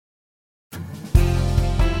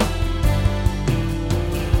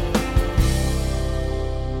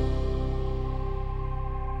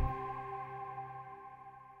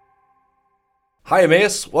Hi,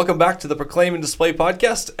 Emmaus. Welcome back to the Proclaim and Display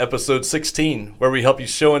Podcast, episode 16, where we help you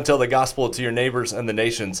show and tell the gospel to your neighbors and the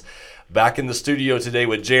nations. Back in the studio today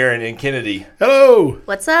with Jeron and Kennedy. Hello.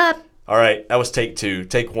 What's up? All right, that was take two.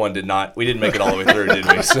 Take one did not. We didn't make it all the way through, did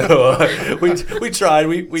we? So we tried.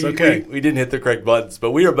 We okay. we didn't hit the correct buttons,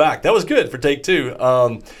 but we are back. That was good for take two.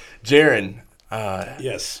 Jeron.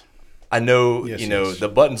 Yes. I know, Yes. the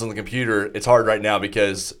buttons on the computer, it's hard right now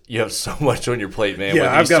because you have so much on your plate, man. Yeah,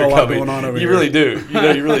 with I've got Easter a lot coming. going on over you here. Really do.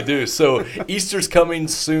 You really do. So Easter's coming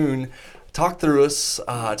soon. Talk through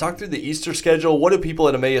the Easter schedule. What do people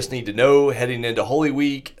at Emmaus need to know heading into Holy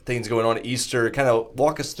Week, things going on at Easter? Kind of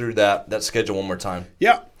walk us through that schedule one more time.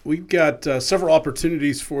 Yeah, we've got several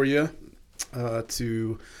opportunities for you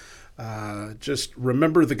to just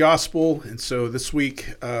remember the gospel. And so this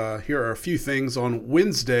week, here are a few things. On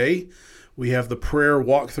Wednesday, we have the prayer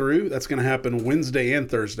walkthrough. That's going to happen Wednesday and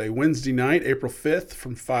Thursday. Wednesday night, April 5th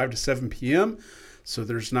from 5 to 7 p.m., So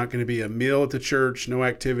there's not going to be a meal at the church, no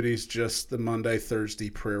activities, just the Monday, Thursday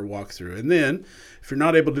prayer walkthrough. And then if you're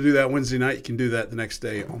not able to do that Wednesday night, you can do that the next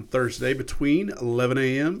day on Thursday between 11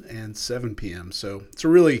 a.m. and 7 p.m. So it's a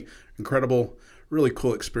really incredible, really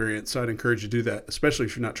cool experience. I'd encourage you to do that, especially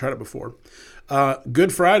if you've not tried it before.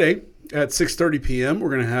 Good Friday at 6:30 p.m., we're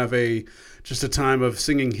going to have just a time of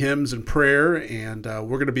singing hymns and prayer, and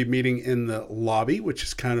we're going to be meeting in the lobby, which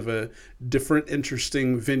is kind of a different,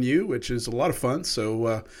 interesting venue, which is a lot of fun.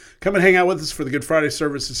 So come and hang out with us for the Good Friday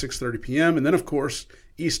service at 6:30 p.m. And then, of course,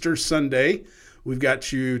 Easter Sunday, we've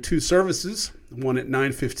got you two services, one at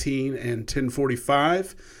 9:15 and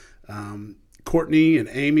 10:45. Courtney and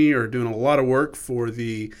Amy are doing a lot of work for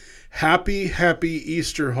the Happy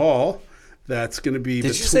Easter Hall. That's going to be. Did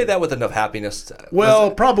you say that with enough happiness?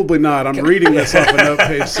 Well, probably not. I'm reading this off a note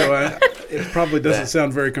page, so it probably doesn't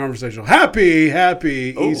sound very conversational. Happy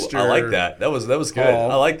Easter! I like that. That was good.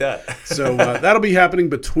 Hall. I like that. So that'll be happening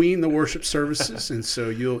between the worship services, and so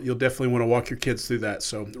you'll definitely want to walk your kids through that.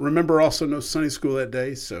 So remember, also no Sunday school that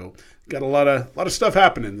day. So got a lot of stuff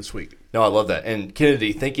happening this week. No, I love that. And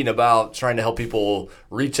Kennedy, thinking about trying to help people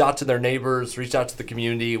reach out to their neighbors, reach out to the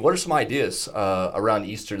community, what are some ideas around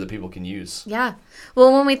Easter that people can use? Yeah.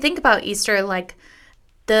 Well, when we think about Easter, like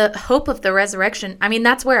the hope of the resurrection, I mean,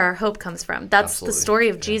 that's where our hope comes from. That's Absolutely. The story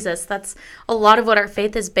of Jesus. That's a lot of what our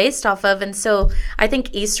faith is based off of. And so I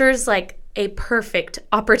think Easter is like a perfect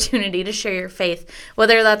opportunity to share your faith,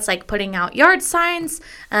 whether that's like putting out yard signs,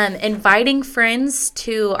 inviting friends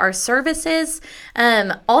to our services.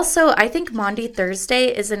 Also, I think Maundy Thursday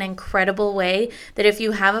is an incredible way that if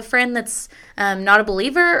you have a friend that's not a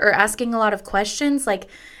believer or asking a lot of questions, like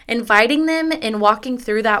inviting them and walking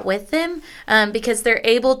through that with them, because they're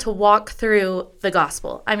able to walk through the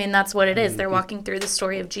gospel. I mean, that's what it is. They're walking through the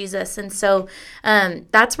story of Jesus. And so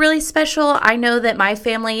that's really special. I know that my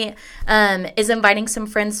family is inviting some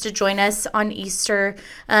friends to join us on Easter,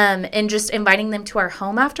 and just inviting them to our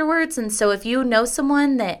home afterwards. And so if you know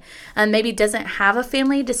someone that maybe doesn't have a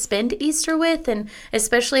family to spend Easter with, and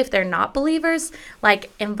especially if they're not believers,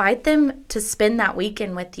 like invite them to spend that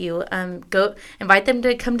weekend with you. Go invite them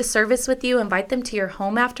to come to service with you, invite them to your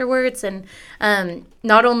home afterwards, and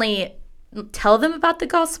not only tell them about the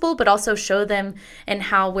gospel, but also show them and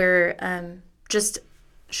how we're just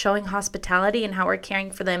showing hospitality and how we're caring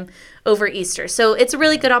for them over Easter. So it's a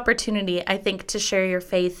really good opportunity, I think, to share your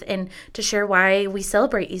faith and to share why we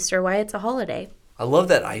celebrate Easter, why it's a holiday. I love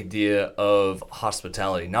that idea of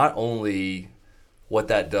hospitality, not only what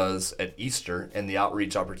that does at Easter and the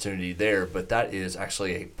outreach opportunity there, but that is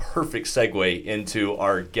actually a perfect segue into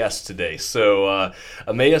our guest today. So,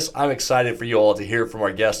 Emmaus, I'm excited for you all to hear from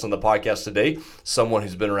our guest on the podcast today, someone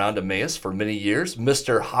who's been around Emmaus for many years,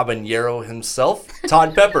 Mr. Habanero himself,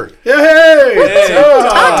 Todd Pepper. Hey,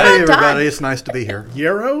 Todd. Hey, everybody. It's nice to be here.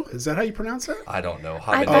 Yarrow? Is that how you pronounce that? I don't know.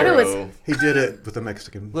 I thought it was- He did it with a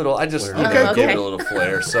Mexican. I just flair. Okay, give cool. it a little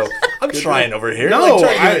flair. So I'm trying over here. No,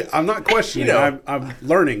 Like, trying to- I'm not questioning. I'm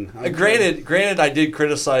learning. Granted, I did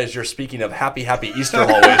criticize your speaking of happy Easter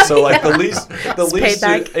hallway. So like the least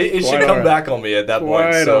payback. it should Quite come all right. back on me at that point.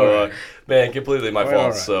 Quite So all right. man, completely my Quite fault.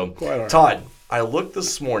 all right. So Quite all right. Todd, I looked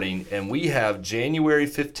this morning and we have January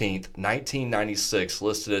 15th, 1996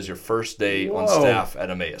 listed as your first day on Whoa. staff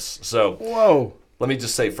at Emmaus. So Whoa. let me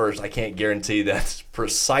just say first, I can't guarantee that's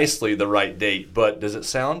precisely the right date, but does it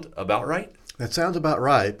sound about right? That sounds about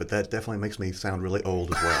right, but that definitely makes me sound really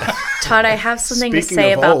old as well. Todd, I have something to Speaking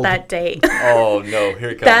say of about old. that date. Oh no, here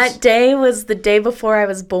it comes. That day was the day before I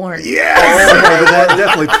was born. Yes! Okay, but that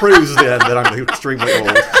definitely proves then that I'm extremely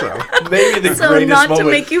old. So Maybe the So greatest not moment.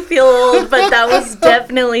 to make you feel old, but that was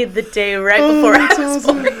definitely the day right before I was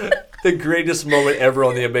born. The greatest moment ever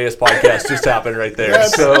on the Emmaus podcast just happened right there.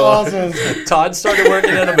 That's awesome. Todd started working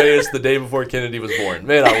at Emmaus the day before Kennedy was born.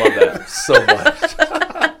 Man, I love that so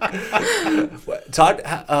much.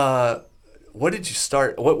 Todd, what did you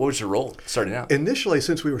start? What was your role starting out? Initially,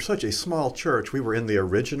 since we were such a small church, we were in the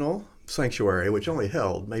original sanctuary, which only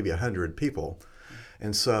held maybe 100 people.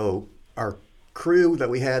 And so our crew that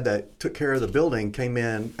we had that took care of the building came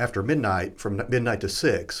in after midnight, from midnight to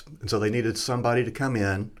 6. And so they needed somebody to come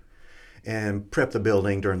in and prep the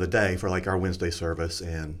building during the day for like our Wednesday service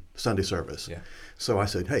and Sunday service. Yeah. So I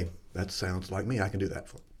said, hey, that sounds like me. I can do that.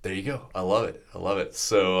 There you go. I love it. I love it.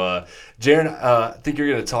 So, Jeron, I think you're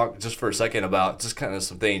going to talk just for a second about just kind of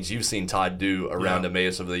some things you've seen Todd do around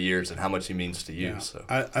Emmaus over the years and how much he means to you. Yeah. So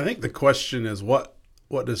I think the question is what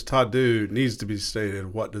does Todd do needs to be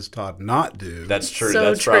stated. What does Todd not do? that's true. So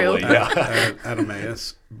That's true. probably, yeah. at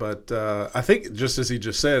Emmaus. But I think just as he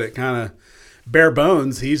just said, it kind of bare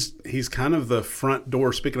bones. He's kind of the front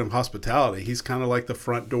door. Speaking of hospitality, he's kind of like the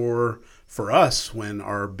front door for us when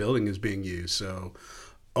our building is being used. So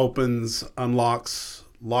opens, unlocks,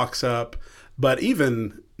 locks up, but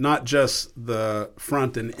even not just the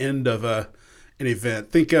front and end of an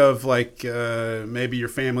event. Think of like maybe your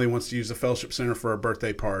family wants to use the fellowship center for a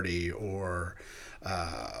birthday party, or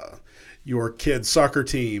your kid's soccer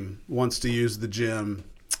team wants to use the gym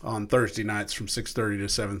on Thursday nights from 6:30 to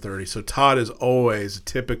 7:30. So Todd is always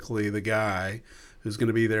typically the guy who's going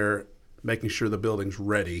to be there making sure the building's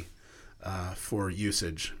ready for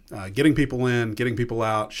usage, getting people in, getting people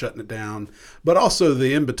out, shutting it down, but also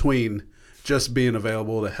the in-between, just being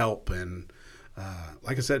available to help and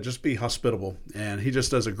like I said, just be hospitable. And he just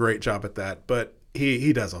does a great job at that. But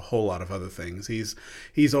he does a whole lot of other things.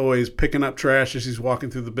 He's always picking up trash as he's walking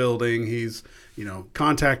through the building. He's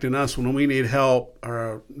contacting us when we need help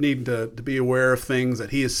or need to be aware of things that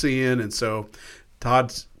he is seeing. And so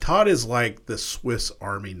Todd is like the Swiss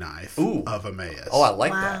Army knife of Emmaus. Oh, I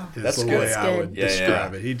like Wow. that. That's the good. way I would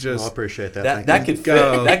describe it. He just I appreciate that. That could fit.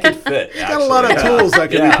 That could fit. he's got a lot of tools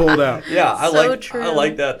that can be pulled out. Yeah, I So like true. I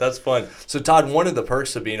like that. That's fun. So Todd, one of the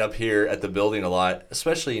perks of being up here at the building a lot,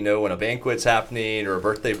 especially when a banquet's happening or a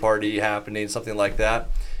birthday party happening, something like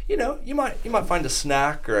that, you might find a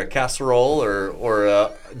snack or a casserole or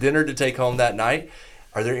a dinner to take home that night.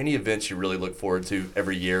 Are there any events you really look forward to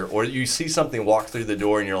every year, or you see something walk through the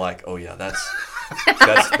door and you're like, oh yeah,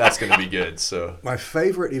 that's going to be good? So My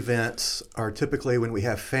favorite events are typically when we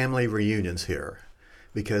have family reunions here,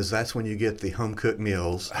 because that's when you get the home-cooked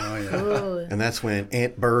meals. Oh, yeah. Ooh. And that's when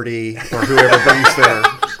Aunt Bertie or whoever brings their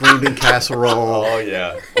green bean casserole, oh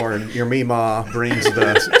yeah, or your Meemaw brings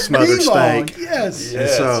the smothered Meemaw, steak. yes. And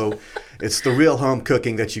so it's the real home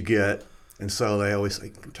cooking that you get. And so they always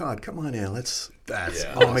say, Todd, come on in. That's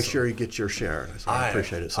Yeah. I want to make sure you get your share. So I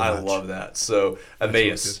appreciate it so much. I love that. So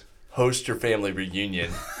Emmaus, host your family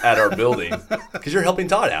reunion at our building because you're helping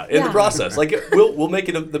Todd out in the process. Like we'll make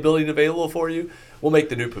the building available for you. We'll make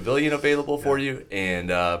the new pavilion available for you, and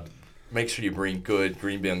make sure you bring good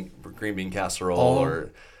green bean casserole or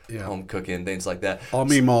home cooking, things like that. All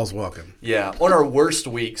Meemaw's welcome. Yeah, on our worst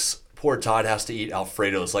weeks, poor Todd has to eat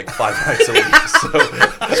Alfredos like 5 nights a week.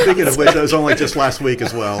 So Speaking of which, that was only just last week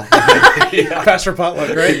as well. Pastor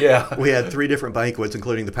potluck, right? yeah, We had 3 different banquets,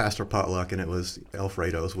 including the pastor potluck, and it was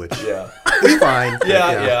Alfredos, which yeah. was fine. but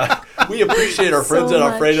Yeah. We appreciate our friends So at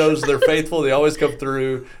much. Alfredo's. They're faithful. They always come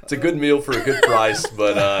through. It's a good meal for a good price,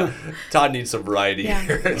 but Todd needs some variety Yeah.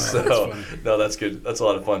 here. So, no, that's good. That's a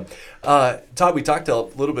lot of fun. Todd, we talked a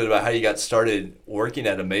little bit about how you got started working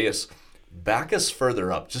at Emmaus. Back us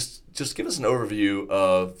further up. Just give us an overview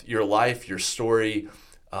of your life, your story,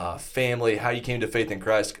 family, how you came to faith in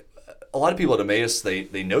Christ. A lot of people at Emmaus,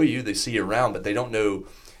 they know you, they see you around, but they don't know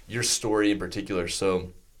your story in particular.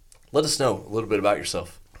 So let us know a little bit about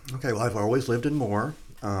yourself. Okay, well, I've always lived in Moore.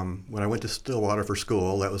 When I went to Stillwater for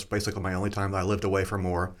school, that was basically my only time that I lived away from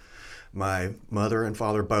Moore. My mother and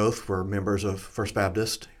father both were members of First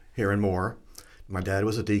Baptist here in Moore. My dad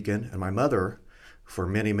was a deacon, and my mother, for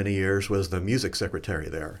many, many years, was the music secretary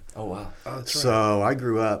there. Oh, wow. Oh, that's right. So I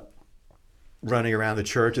grew up running around the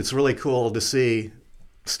church. It's really cool to see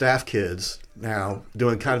staff kids now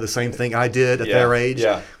doing kind of the same thing I did at their age.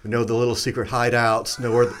 Yeah. We know the little secret hideouts,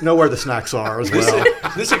 know where the snacks are as well.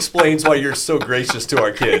 This explains why you're so gracious to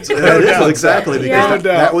our kids. That is exactly because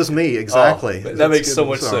Yeah. that was me exactly. Oh, that makes so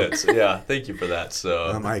much So, sense. Yeah, thank you for that.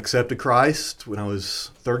 So I accepted Christ when I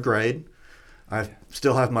was 3rd grade. I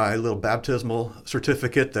still have my little baptismal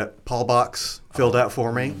certificate that Paul Box filled out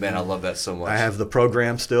for me. man, I love that so much. I have the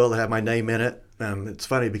program still that have my name in it. It's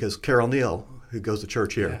funny because Carol Neal, who goes to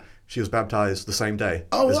church here, she was baptized the same day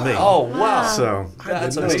as me. Oh wow! So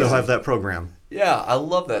That's I amazing. still have that program. Yeah, I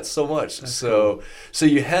love that so much. So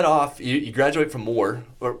you head off. You graduate from Moore,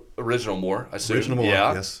 or original Moore, I assume. Original Moore,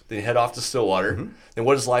 yeah. yes. Then you head off to Stillwater. Mm-hmm. Then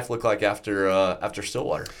what does life look like after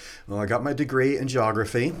Stillwater? Well, I got my degree in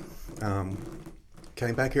geography.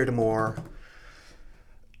 Came back here to Moore.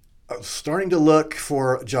 I was starting to look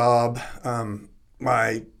for a job.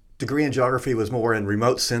 My degree in geography was more in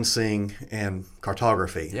remote sensing and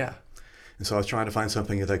cartography. Yeah. And so I was trying to find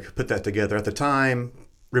something that I could put that together. At the time,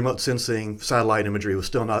 remote sensing, satellite imagery was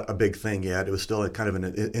still not a big thing yet. It was still kind of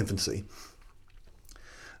in infancy.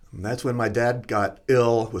 And that's when my dad got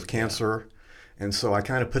ill with cancer. And so I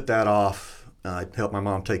kind of put that off. I helped my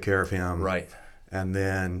mom take care of him. Right. And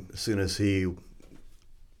then as soon as he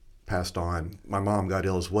passed on, my mom got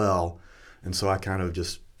ill as well. And so I kind of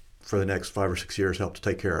just, for the next 5 or 6 years, helped to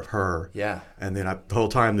take care of her. Yeah. And then the whole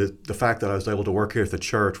time, the fact that I was able to work here at the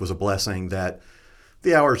church was a blessing. That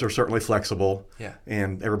the hours are certainly flexible. Yeah.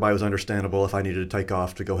 And everybody was understandable if I needed to take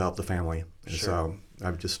off to go help the family. And Sure. so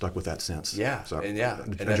I've just stuck with that since. Yeah. So And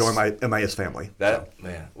enjoy my MAS family.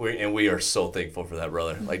 Man, we are so thankful for that,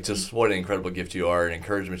 brother. Like, just what an incredible gift you are and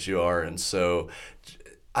encouragement you are. And so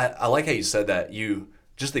I like how you said that.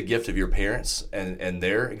 Just the gift of your parents and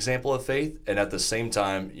their example of faith, and at the same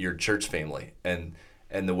time your church family and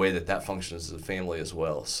the way that functions as a family as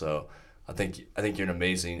well. So I think you're an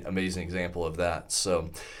amazing example of that.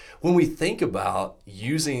 So when we think about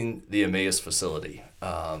using the Emmaus facility,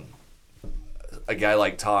 a guy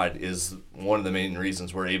like Todd is one of the main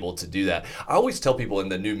reasons we're able to do that. I always tell people in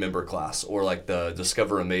the new member class, or like the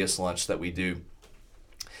Discover Emmaus lunch that we do,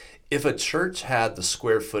 if a church had the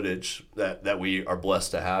square footage that we are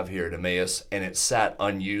blessed to have here at Emmaus and it sat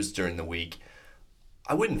unused during the week,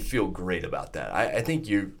 I wouldn't feel great about that. I think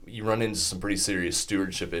you run into some pretty serious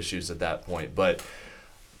stewardship issues at that point. But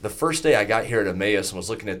the first day I got here at Emmaus and was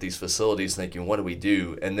looking at these facilities thinking, what do we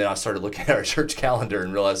do? And then I started looking at our church calendar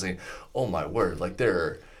and realizing, oh my word, like there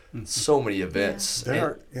are so many events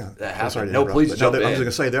that happen. No, please jump in. I was going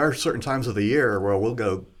to say, there are certain times of the year where we'll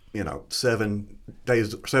go 7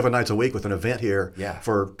 nights a week with an event here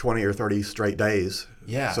for 20 or 30 straight days.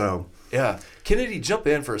 Yeah. So Kennedy, jump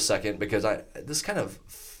in for a second, because this kind of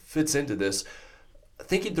fits into this,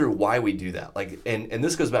 thinking through why we do that. Like, and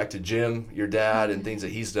this goes back to Jim, your dad, and things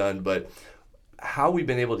that he's done, but how we've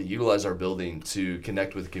been able to utilize our building to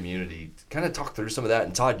connect with the community. Kind of talk through some of that,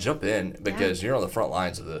 and Todd, jump in, because you're on the front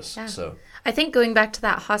lines of this. Yeah. So I think going back to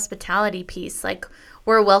that hospitality piece, like,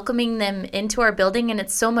 we're welcoming them into our building, and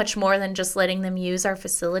it's so much more than just letting them use our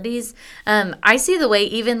facilities. I see the way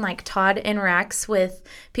even like Todd interacts with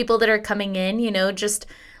people that are coming in, just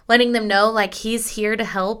letting them know like he's here to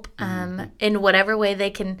help in whatever way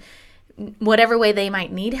they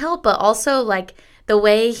might need help, but also like the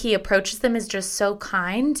way he approaches them is just so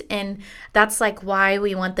kind. And that's like why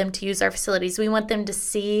we want them to use our facilities. We want them to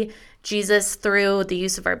see Jesus through the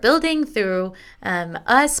use of our building, through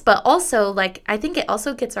us, but also like I think it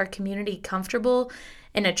also gets our community comfortable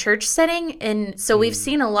in a church setting. And so we've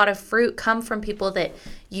seen a lot of fruit come from people that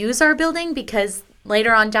use our building, because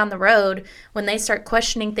later on down the road, when they start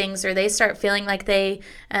questioning things or they start feeling like they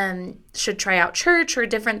should try out church or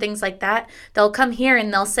different things like that, they'll come here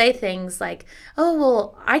and they'll say things like, oh,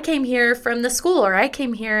 well, I came here from the school, or I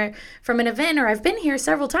came here from an event, or I've been here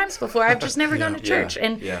several times before. I've just never gone to church.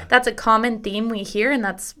 And that's a common theme we hear, and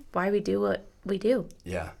that's why we do what we do.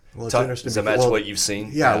 Yeah. Well, it's interesting. Does that match what you've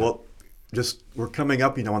seen? Yeah, well, we're coming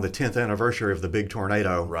up, on the 10th anniversary of the big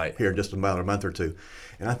tornado here just about a month or two.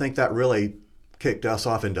 And I think that really kicked us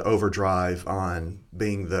off into overdrive on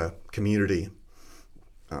being the community.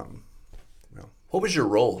 What was your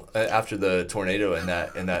role after the tornado in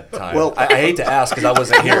that time? Well, I hate to ask because I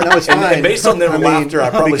wasn't here. No, it's fine. And based on their laughter, I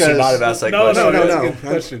probably should not have asked that question. No.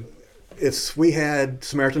 Question. We had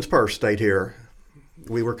Samaritan's Purse stayed here.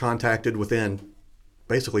 We were contacted within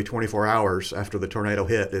basically 24 hours after the tornado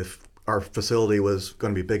hit if our facility was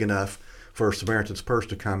going to be big enough for Samaritan's Purse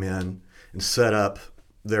to come in and set up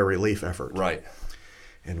their relief effort. Right.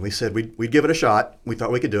 And we said we'd give it a shot. We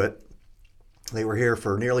thought we could do it. They were here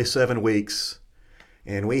for nearly 7 weeks,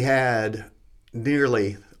 and we had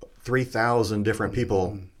nearly 3,000 different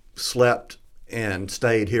people slept and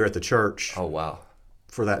stayed here at the church. Oh, wow.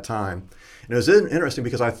 For that time. And it was interesting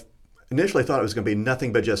because I initially thought it was going to be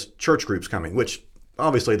nothing but just church groups coming, which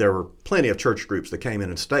obviously there were plenty of church groups that came in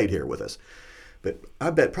and stayed here with us. But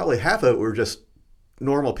I bet probably half of it were just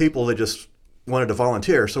normal people that just wanted to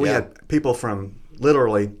volunteer. So we had people from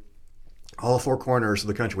literally all 4 corners of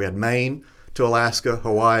the country. We had Maine to Alaska,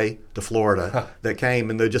 Hawaii to Florida that came,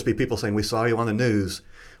 and there'd just be people saying, we saw you on the news.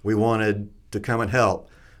 We wanted to come and help.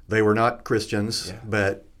 They were not Christians,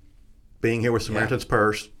 but being here with Samaritan's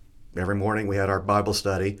Purse, every morning we had our Bible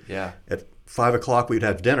study. Yeah. At 5 o'clock we'd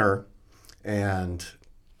have dinner, and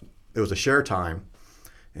it was a share time.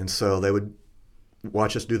 And so they would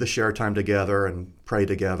watch us do the share time together and pray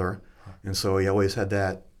together. And so we always had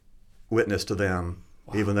that witness to them,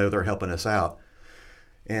 even though they're helping us out.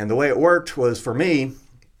 And the way it worked was, for me,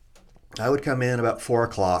 I would come in about 4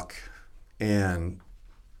 o'clock and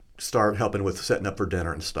start helping with setting up for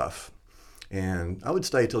dinner and stuff. And I would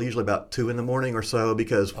stay till usually about 2 in the morning or so,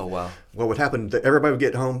 because what would happen, everybody would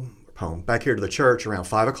get home back here to the church around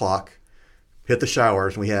 5 o'clock, hit the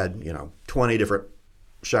showers, and we had 20 different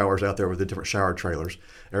showers out there with the different shower trailers.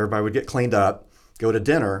 Everybody would get cleaned up, go to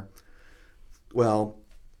dinner. Well,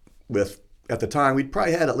 at the time, we'd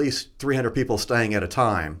probably had at least 300 people staying at a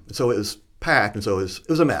time. So it was packed, and so it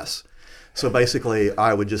was a mess. So basically,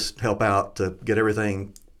 I would just help out to get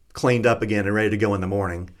everything cleaned up again and ready to go in the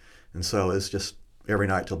morning. And so it's just every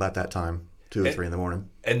night till about that time, 2 or 3 in the morning.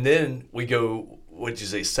 And then we go, what'd you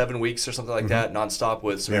say, 7 weeks or something like that, nonstop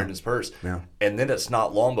with Samaritan's Purse. Yeah. And then it's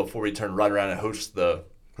not long before we turn right around and host the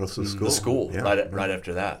school right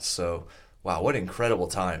after that. So, wow, what an incredible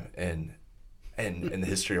time in the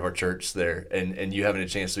history of our church there. And you having a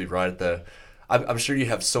chance to be right at the... I'm sure you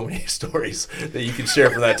have so many stories that you can share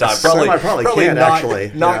from that time. Probably can't, actually.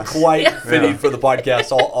 Not quite fitting for the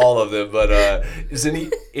podcast, all of them. But is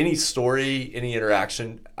any story, any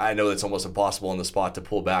interaction? I know it's almost impossible on the spot to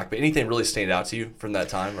pull back, but anything really stand out to you from that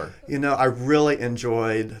time? Or I really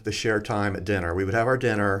enjoyed the share time at dinner. We would have our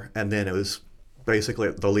dinner, and then it was basically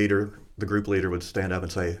the group leader would stand up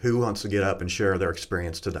and say, "Who wants to get up and share their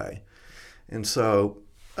experience today?" And so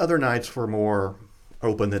other nights were more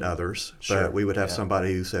open than others. Sure. But we would have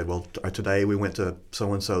somebody who said, "Well, today we went to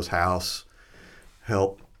so-and-so's house,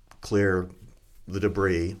 helped clear the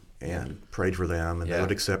debris, and prayed for them, and they would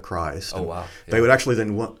accept Christ." Oh, wow. Yeah. They would actually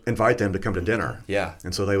then invite them to come to dinner. Yeah.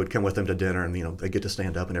 And so they would come with them to dinner, and they get to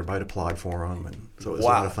stand up, and everybody applaud for them. And so it was a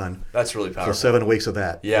lot of fun. That's really powerful. So 7 weeks of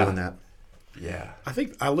that, doing that. Yeah.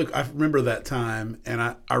 I remember that time, and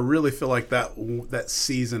I really feel like that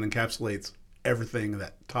season encapsulates everything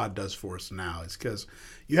that Todd does for us now. Is because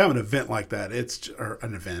you have an event like that. It's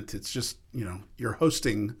just, you're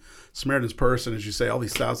hosting Samaritan's Purse, and as you say, all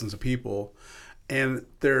these thousands of people, and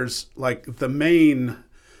there's like the main,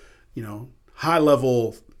 high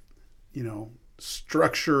level,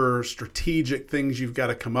 strategic things you've got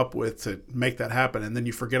to come up with to make that happen. And then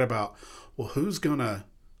you forget about, well, who's going to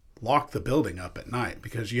lock the building up at night,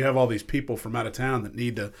 because you have all these people from out of town that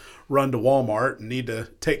need to run to Walmart and need to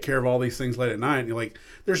take care of all these things late at night. And you're like,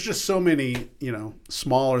 there's just so many,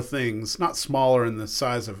 smaller things, not smaller in the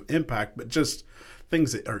size of impact, but just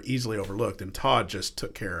things that are easily overlooked. And Todd just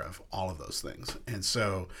took care of all of those things. And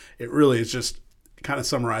so it really is just kind of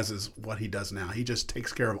summarizes what he does now. He just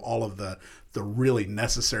takes care of all of the really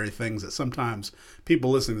necessary things that sometimes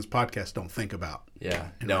people listening to this podcast don't think about. Yeah.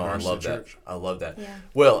 No, I love that. I love that. Yeah.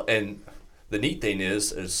 Well, and the neat thing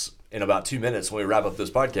is in about 2 minutes when we wrap up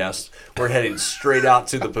this podcast, we're heading straight out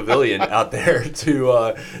to the pavilion out there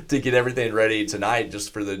to get everything ready tonight,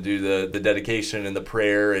 just for do the dedication and the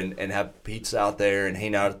prayer and have pizza out there and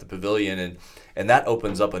hang out at the pavilion. And that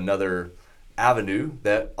opens up another avenue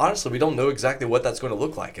that honestly we don't know exactly what that's going to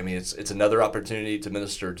look like. I mean, it's another opportunity to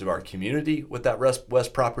minister to our community with that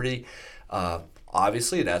West property.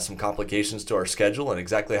 Obviously, it adds some complications to our schedule and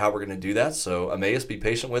exactly how we're going to do that. So, Emmaus, be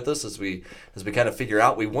patient with us as we kind of figure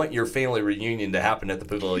out. We want your family reunion to happen at the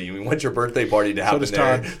pavilion. We want your birthday party to happen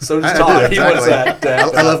there. So does Todd. He wants that to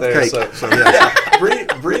happen I love there. cake. So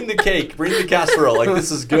yeah, bring the cake, bring the casserole. Like,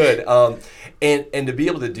 this is good. And to be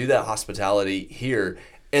able to do that hospitality here,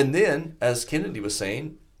 and then as Kennedy was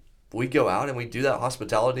saying, we go out and we do that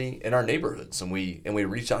hospitality in our neighborhoods, and we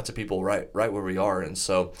reach out to people right where we are. And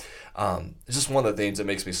so it's just one of the things that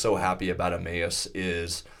makes me so happy about Emmaus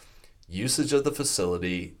is usage of the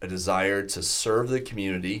facility, a desire to serve the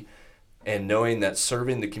community, and knowing that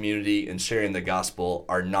serving the community and sharing the gospel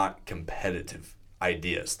are not competitive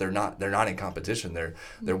ideas. They're not in competition.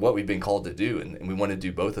 They're what we've been called to do, and we want to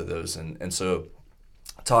do both of those. And so,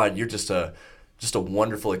 Todd, you're just a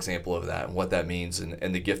wonderful example of that and what that means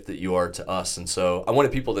and the gift that you are to us. And so I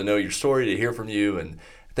wanted people to know your story, to hear from you, and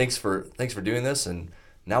thanks for doing this. And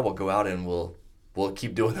now we'll go out and we'll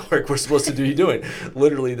keep doing the work we're supposed to be doing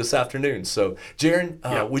literally this afternoon. So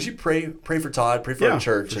Jeron, would you pray for Todd, pray for our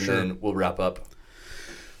church, and then we'll wrap up.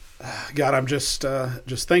 God, I'm just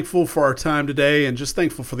thankful for our time today, and just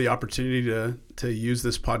thankful for the opportunity to use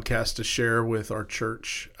this podcast to share with our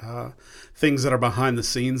church things that are behind the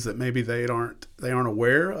scenes that maybe they aren't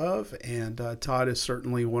aware of. And Todd is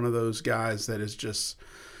certainly one of those guys that is just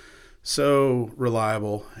so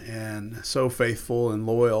reliable and so faithful and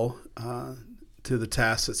loyal to the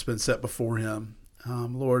task that's been set before him.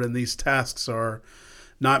 Lord, and these tasks are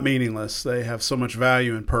not meaningless. They have so much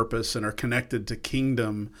value and purpose and are connected to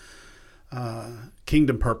kingdom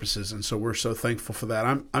purposes. And so we're so thankful for that.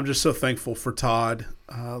 I'm just so thankful for Todd,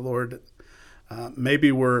 Lord.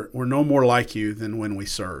 Maybe we're no more like you than when we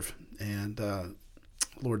serve. And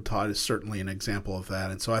Lord, Todd is certainly an example of that.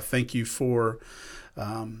 And so I thank you for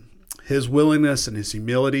his willingness and his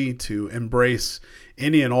humility to embrace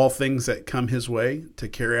any and all things that come his way to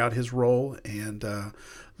carry out his role. And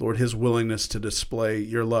Lord, his willingness to display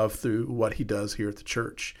your love through what he does here at the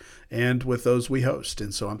church and with those we host.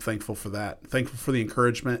 And so I'm thankful for that. Thankful for the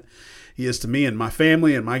encouragement he is to me and my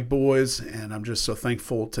family and my boys. And I'm just so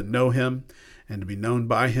thankful to know him and to be known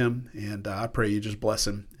by him. And I pray you just bless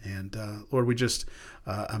him. And Lord,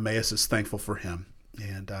 Emmaus is thankful for him.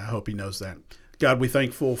 And I hope he knows that. God, we're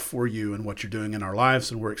thankful for you and what you're doing in our lives.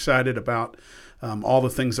 And we're excited about all the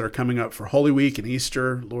things that are coming up for Holy Week and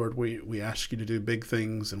Easter. Lord, we ask you to do big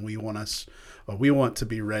things, and we want to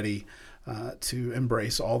be ready to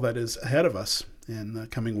embrace all that is ahead of us in the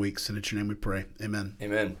coming weeks. And in your name we pray. Amen.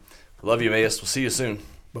 Amen. Love you, Emmaus. We'll see you soon.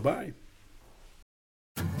 Bye-bye.